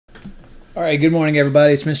All right, good morning,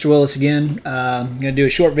 everybody. It's Mr. Willis again. I'm going to do a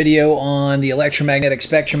short video on the electromagnetic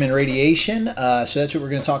spectrum and radiation. So that's what we're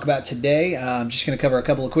going to talk about today. I'm just going to cover a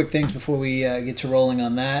couple of quick things before we get to rolling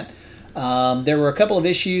on that. There were a couple of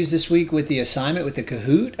issues this week with the assignment with the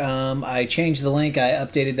Kahoot. I changed the link. I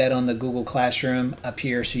updated that on the Google Classroom up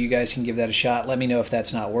here so you guys can give that a shot. Let me know if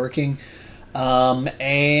that's not working.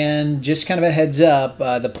 And just kind of a heads up,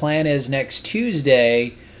 the plan is next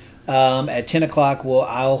Tuesday at 10 o'clock,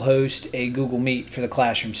 I'll host a Google Meet for the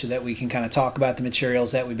classroom so that we can kind of talk about the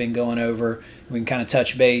materials that we've been going over. We can kind of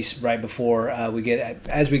touch base right before as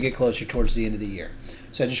we get closer towards the end of the year.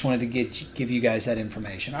 So I just wanted to give you guys that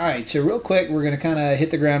information. All right, so real quick, we're going to kind of hit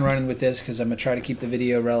the ground running with this because I'm going to try to keep the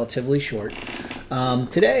video relatively short.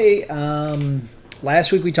 Today,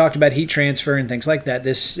 last week we talked about heat transfer and things like that.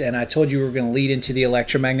 And I told you we were going to lead into the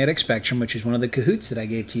electromagnetic spectrum, which is one of the Kahoots that I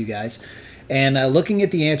gave to you guys. And looking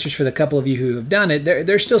at the answers for the couple of you who have done it,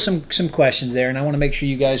 there's still some questions there, and I want to make sure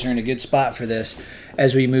you guys are in a good spot for this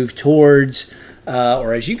as we move towards,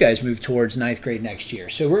 or as you guys move towards 9th grade next year.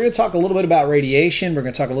 So we're going to talk a little bit about radiation. We're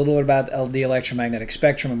going to talk a little bit about the electromagnetic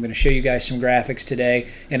spectrum. I'm going to show you guys some graphics today,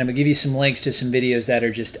 and I'm going to give you some links to some videos that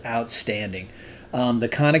are just outstanding. The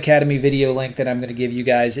Khan Academy video link that I'm going to give you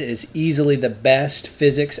guys is easily the best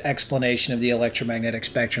physics explanation of the electromagnetic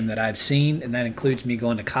spectrum that I've seen, and that includes me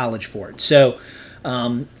going to college for it. So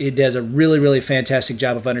it does a really, really fantastic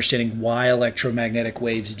job of understanding why electromagnetic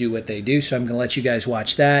waves do what they do. So I'm going to let you guys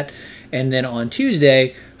watch that. And then on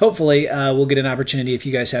Tuesday, hopefully we'll get an opportunity. If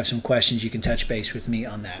you guys have some questions, you can touch base with me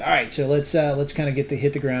on that. All right, so let's kind of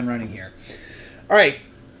hit the ground running here. All right.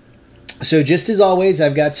 So just as always,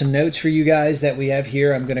 I've got some notes for you guys that we have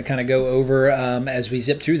here. I'm going to kind of go over as we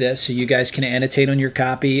zip through this so you guys can annotate on your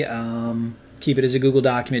copy. Keep it as a Google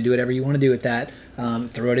document. Do whatever you want to do with that.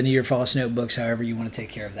 Throw it into your false notebooks, however you want to take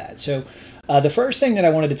care of that. So the first thing that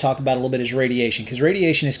I wanted to talk about a little bit is radiation, because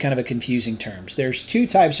radiation is kind of a confusing term. There's two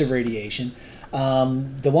types of radiation.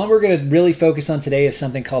 The one we're going to really focus on today is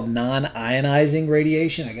something called non-ionizing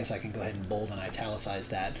radiation. I guess I can go ahead and bold and italicize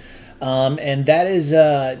that. And that is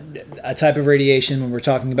a type of radiation when we're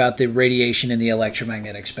talking about the radiation in the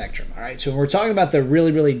electromagnetic spectrum. All right, so when we're talking about the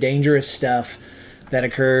really, really dangerous stuff that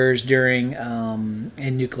occurs during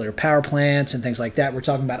in nuclear power plants and things like that, we're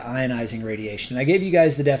talking about ionizing radiation. And I gave you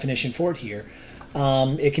guys the definition for it here.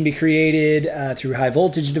 It can be created through high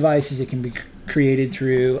voltage devices. It can be created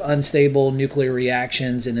through unstable nuclear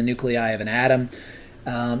reactions in the nuclei of an atom.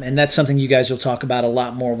 And that's something you guys will talk about a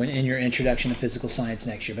lot more in your introduction to physical science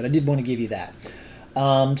next year, but I did want to give you that.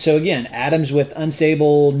 So again, atoms with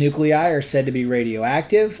unstable nuclei are said to be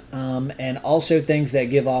radioactive, and also things that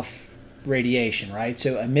give off radiation, right?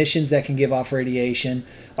 So emissions that can give off radiation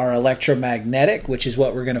are electromagnetic, which is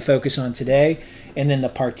what we're going to focus on today, and then the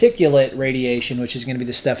particulate radiation, which is going to be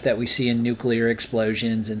the stuff that we see in nuclear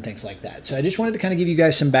explosions and things like that. So I just wanted to kind of give you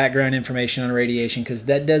guys some background information on radiation, because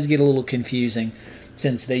that does get a little confusing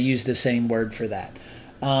since they use the same word for that.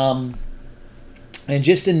 And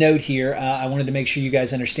just a note here, I wanted to make sure you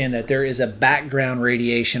guys understand that there is a background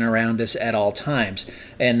radiation around us at all times.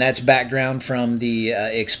 And that's background from the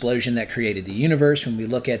explosion that created the universe. When we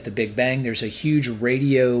look at the Big Bang, there's a huge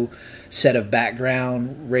radio set of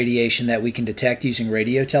background radiation that we can detect using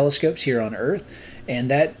radio telescopes here on Earth. And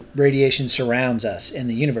that radiation surrounds us in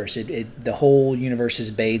the universe. The whole universe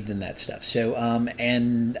is bathed in that stuff. So,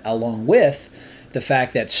 and along with the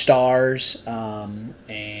fact that stars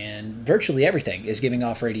and virtually everything is giving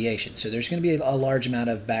off radiation. So there's going to be a large amount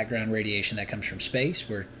of background radiation that comes from space,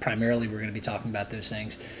 where primarily we're going to be talking about those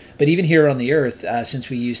things. But even here on the Earth, since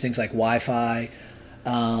we use things like Wi-Fi,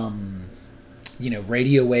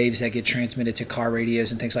 radio waves that get transmitted to car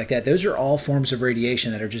radios and things like that, those are all forms of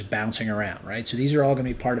radiation that are just bouncing around, right? So these are all going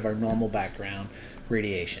to be part of our normal background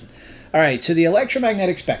radiation. All right, so the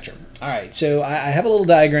electromagnetic spectrum. All right, so I have a little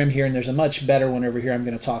diagram here, and there's a much better one over here I'm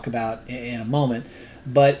going to talk about in a moment.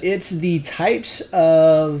 But it's the types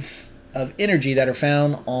of energy that are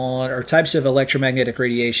found on, or types of electromagnetic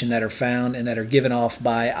radiation that are found and that are given off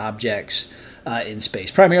by objects in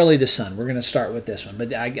space, primarily the sun. We're going to start with this one,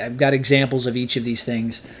 but I've got examples of each of these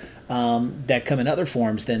things that come in other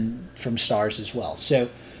forms than from stars as well. So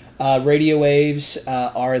radio waves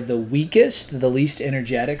are the weakest, the least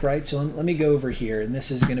energetic, right? So let me go over here, and this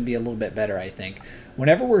is going to be a little bit better, I think.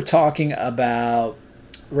 Whenever we're talking about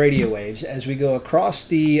radio waves, as we go across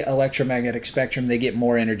the electromagnetic spectrum, they get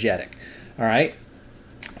more energetic, all right?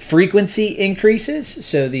 Frequency increases,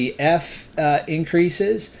 so the F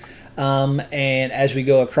increases, and as we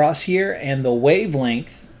go across here, and the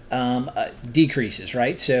wavelength decreases,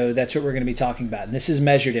 right? So that's what we're going to be talking about. And this is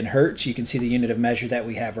measured in hertz. You can see the unit of measure that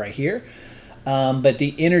we have right here. but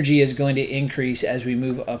the energy is going to increase as we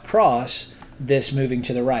move across this moving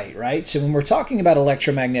to the right, right? So when we're talking about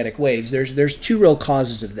electromagnetic waves, there's two real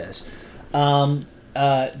causes of this.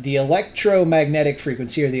 The electromagnetic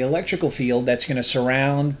frequency, or the electrical field that's going to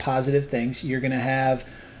surround positive things, you're going to have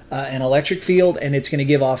an electric field, and it's going to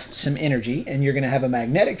give off some energy, and you're going to have a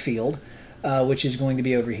magnetic field, which is going to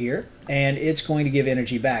be over here, and it's going to give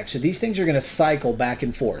energy back. So these things are going to cycle back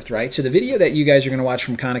and forth, right? So the video that you guys are going to watch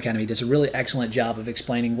from Khan Academy does a really excellent job of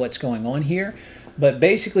explaining what's going on here. But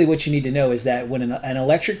basically what you need to know is that when an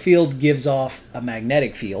electric field gives off a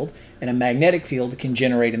magnetic field, and a magnetic field can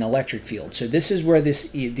generate an electric field. So this is where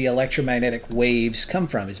the electromagnetic waves come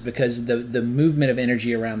from, is because the movement of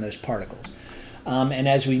energy around those particles. And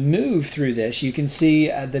as we move through this, you can see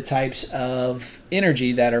the types of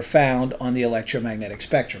energy that are found on the electromagnetic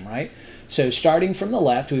spectrum, right? So starting from the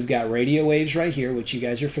left, we've got radio waves right here, which you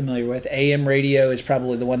guys are familiar with. AM radio is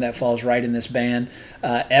probably the one that falls right in this band.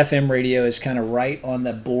 FM radio is kind of right on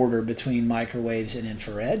the border between microwaves and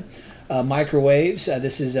infrared. Microwaves,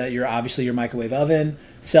 this is obviously your microwave oven.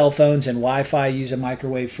 Cell phones and Wi-Fi use a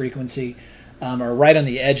microwave frequency. Are right on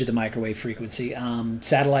the edge of the microwave frequency.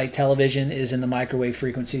 Satellite television is in the microwave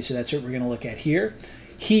frequency, so that's what we're going to look at here.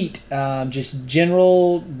 Heat, just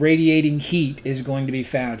general radiating heat, is going to be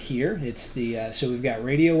found here. It's the so we've got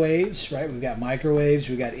radio waves, right? We've got microwaves,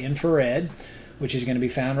 we've got infrared, which is going to be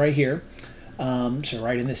found right here. So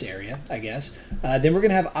right in this area, I guess. Then we're going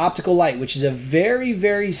to have optical light, which is a very,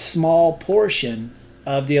 very small portion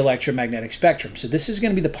of the electromagnetic spectrum. So this is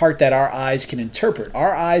going to be the part that our eyes can interpret.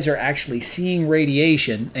 Our eyes are actually seeing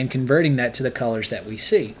radiation and converting that to the colors that we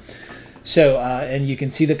see. So, and you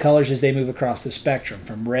can see the colors as they move across the spectrum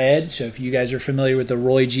from red. So if you guys are familiar with the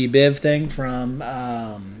Roy G. Biv thing from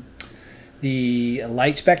the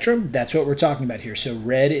light spectrum, that's what we're talking about here. So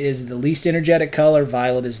red is the least energetic color,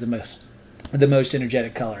 violet is the most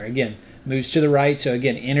energetic color. Again, moves to the right. So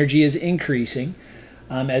again, energy is increasing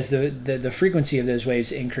as the frequency of those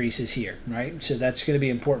waves increases here, right? So that's going to be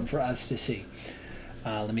important for us to see.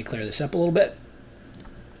 Let me clear this up a little bit.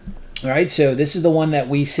 All right, so this is the one that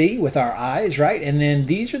we see with our eyes, right? And then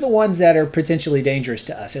these are the ones that are potentially dangerous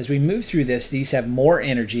to us. As we move through this, these have more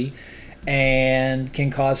energy and can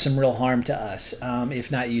cause some real harm to us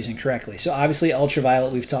if not used correctly. So obviously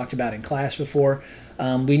ultraviolet we've talked about in class before.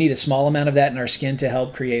 We need a small amount of that in our skin to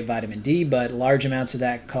help create vitamin D, but large amounts of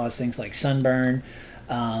that cause things like sunburn,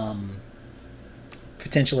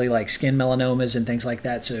 potentially like skin melanomas and things like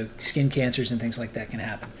that. So skin cancers and things like that can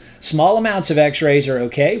happen. Small amounts of X-rays are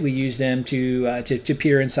okay. We use them to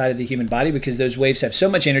peer inside of the human body because those waves have so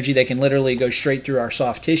much energy they can literally go straight through our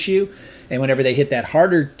soft tissue. And whenever they hit that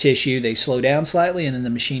harder tissue, they slow down slightly, and then the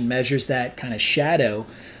machine measures that kind of shadow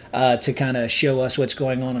to kind of show us what's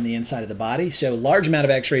going on the inside of the body. So large amount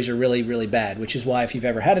of X-rays are really, really bad, which is why if you've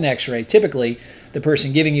ever had an X-ray, typically the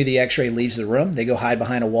person giving you the X-ray leaves the room. They go hide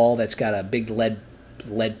behind a wall that's got a big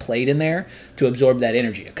lead plate in there to absorb that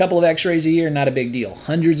energy. A couple of X-rays a year, not a big deal.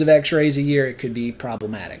 Hundreds of X-rays a year, it could be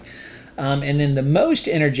problematic. And then the most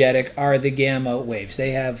energetic are the gamma waves.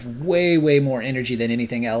 They have way, way more energy than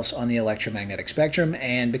anything else on the electromagnetic spectrum,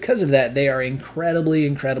 and because of that, they are incredibly,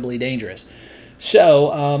 incredibly dangerous.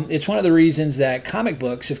 So it's one of the reasons that comic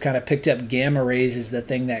books have kind of picked up gamma rays as the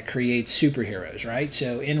thing that creates superheroes, right?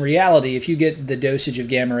 So in reality, if you get the dosage of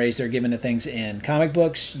gamma rays they're given to things in comic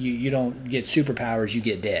books, you don't get superpowers, you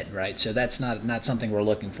get dead, right? So that's not something we're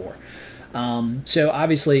looking for. So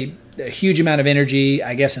obviously, a huge amount of energy,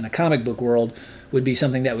 I guess, in a comic book world would be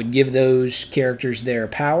something that would give those characters their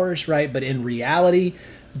powers, right? But in reality,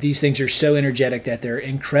 these things are so energetic that they're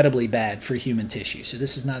incredibly bad for human tissue. So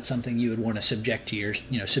this is not something you would want to subject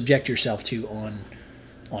yourself to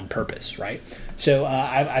on purpose, right? So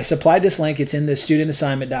I supplied this link. It's in the student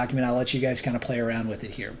assignment document. I'll let you guys kind of play around with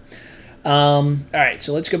it here. All right,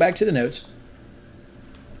 so let's go back to the notes.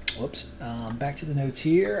 Whoops, back to the notes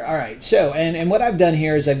here. All right, so, and what I've done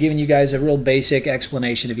here is I've given you guys a real basic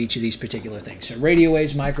explanation of each of these particular things. So radio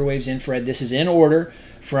waves, microwaves, infrared, this is in order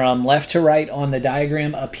from left to right on the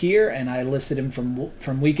diagram up here, and I listed them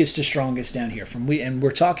from weakest to strongest down here. And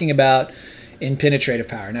we're talking about in penetrative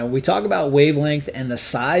power. Now, when we talk about wavelength and the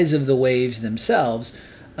size of the waves themselves,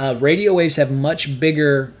 radio waves have much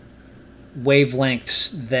bigger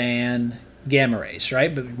wavelengths than gamma rays,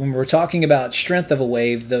 right? But when we're talking about strength of a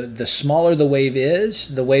wave, the smaller the wave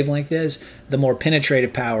is, the wavelength is, the more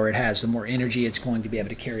penetrative power it has, the more energy it's going to be able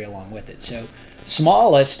to carry along with it. So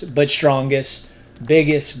smallest but strongest,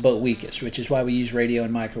 biggest but weakest, which is why we use radio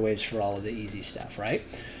and microwaves for all of the easy stuff, right?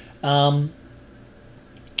 All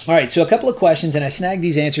right, so a couple of questions, and I snagged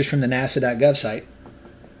these answers from the nasa.gov site.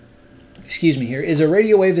 Excuse me here. Is a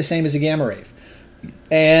radio wave the same as a gamma wave?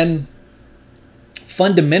 And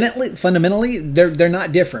fundamentally, they're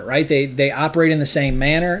not different, right? They operate in the same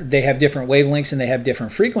manner. They have different wavelengths and they have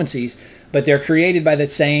different frequencies, but they're created by the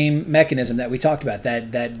same mechanism that we talked about.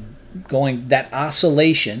 That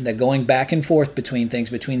oscillation, that going back and forth between things,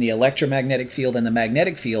 between the electromagnetic field and the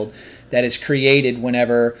magnetic field, that is created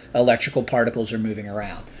whenever electrical particles are moving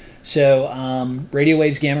around. So radio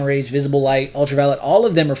waves, gamma rays, visible light, ultraviolet, all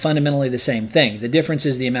of them are fundamentally the same thing. The difference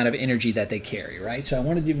is the amount of energy that they carry, right? So I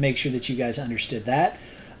wanted to make sure that you guys understood that.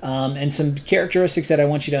 And some characteristics that I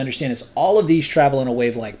want you to understand is all of these travel in a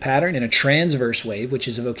wave-like pattern, in a transverse wave, which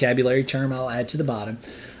is a vocabulary term I'll add to the bottom.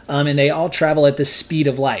 And they all travel at the speed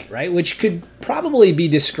of light, right? Which could probably be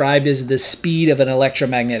described as the speed of an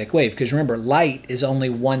electromagnetic wave. Because remember, light is only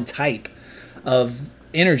one type of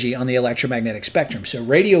energy on the electromagnetic spectrum. So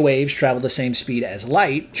radio waves travel the same speed as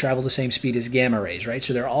light, travel the same speed as gamma rays, right?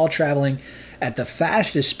 So they're all traveling at the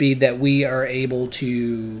fastest speed that we are able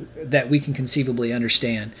to, that we can conceivably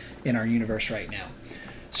understand in our universe right now.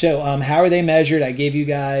 So how are they measured? I gave you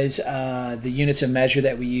guys the units of measure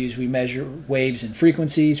that we use. We measure waves in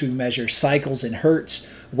frequencies. We measure cycles in hertz.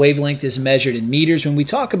 Wavelength is measured in meters. When we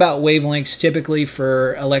talk about wavelengths, typically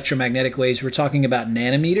for electromagnetic waves, we're talking about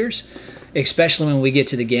nanometers, especially when we get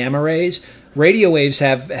to the gamma rays. Radio waves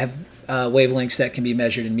have wavelengths that can be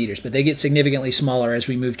measured in meters, but they get significantly smaller as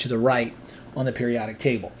we move to the right on the periodic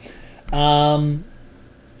table.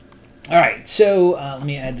 All right, so let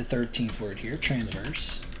me add the 13th word here,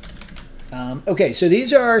 transverse. Okay, so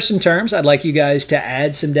these are some terms. I'd like you guys to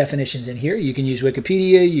add some definitions in here. You can use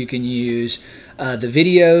Wikipedia. You can use the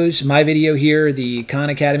videos, my video here, the Khan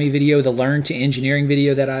Academy video, the Learn to Engineering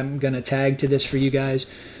video that I'm going to tag to this for you guys.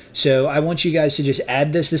 So I want you guys to just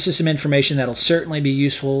add this. This is some information that'll certainly be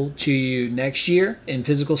useful to you next year in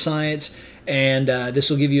physical science, and this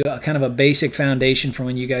will give you a kind of a basic foundation for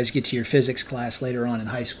when you guys get to your physics class later on in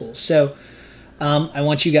high school. So I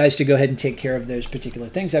want you guys to go ahead and take care of those particular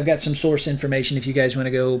things. I've got some source information. If you guys want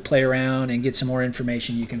to go play around and get some more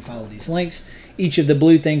information, you can follow these links. Each of the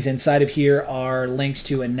blue things inside of here are links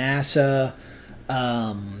to a NASA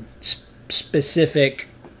specific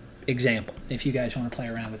example, if you guys want to play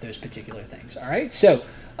around with those particular things. All right, so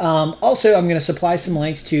also I'm going to supply some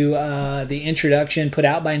links to the introduction put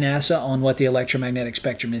out by NASA on what the electromagnetic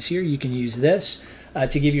spectrum is here. You can use this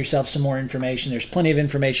to give yourself some more information. There's plenty of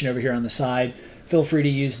information over here on the side. Feel free to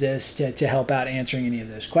use this to help out answering any of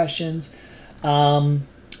those questions. And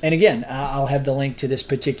again, I'll have the link to this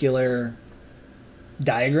particular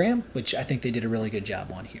diagram, which I think they did a really good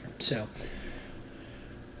job on here. So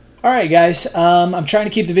all right, guys, I'm trying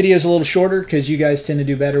to keep the videos a little shorter because you guys tend to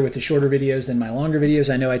do better with the shorter videos than my longer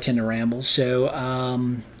videos. I know I tend to ramble. So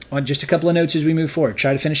just a couple of notes as we move forward.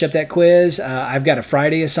 Try to finish up that quiz. I've got a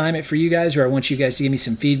Friday assignment for you guys where I want you guys to give me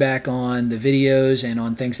some feedback on the videos and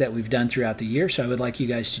on things that we've done throughout the year. So I would like you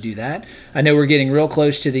guys to do that. I know we're getting real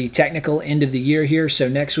close to the technical end of the year here. So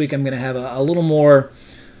next week I'm going to have a little more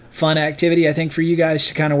fun activity, I think, for you guys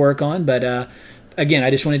to kind of work on. But again,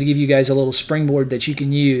 I just wanted to give you guys a little springboard that you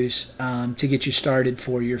can use to get you started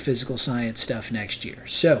for your physical science stuff next year.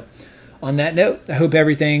 So on that note, I hope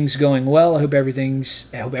everything's going well. I hope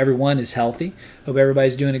everyone is healthy. Hope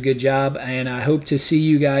everybody's doing a good job. And I hope to see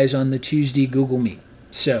you guys on the Tuesday Google Meet.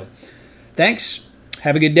 So thanks.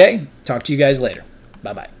 Have a good day. Talk to you guys later.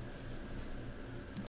 Bye-bye.